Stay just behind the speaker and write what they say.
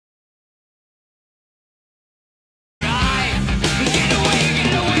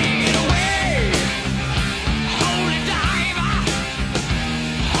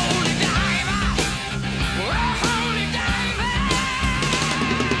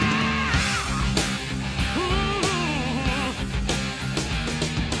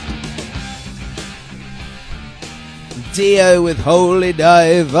Dio with Holy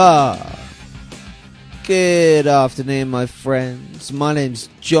Diver. Good afternoon, my friends. My name's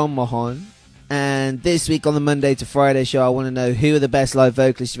John Mahon, and this week on the Monday to Friday show, I want to know who are the best live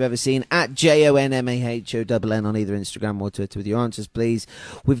vocalists you've ever seen. At JONMAHONN on either Instagram or Twitter with your answers, please.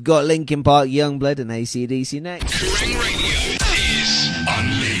 We've got Linkin Park, Youngblood, and AC/DC next. Kerrang! Radio is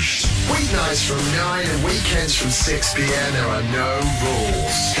unleashed. Weeknights from 9 and weekends from 6 p.m. There are no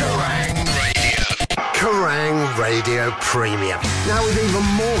rules. Kerrang! Radio. Kerrang! Radio Premium. Now with even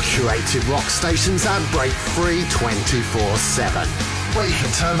more curated rock stations and break-free 24/7. Where you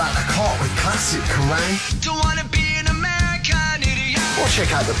can turn back the clock with classic Kerrang! Don't wanna be an American idiot. Or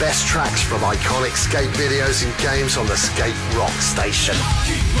check out the best tracks from iconic skate videos and games on the Skate Rock Station.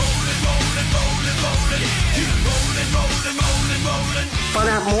 Keep rolling, rolling, rolling, rolling. Keep rolling, rolling, rolling, rolling. Find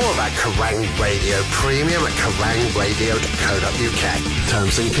out more about Kerrang! Radio Premium at kerrangradio.co.uk.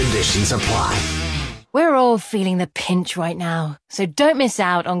 Terms and conditions apply. We're all feeling the pinch right now, so don't miss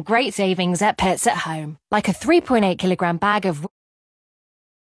out on great savings at Pets at Home, like a 3.8 kilogram bag of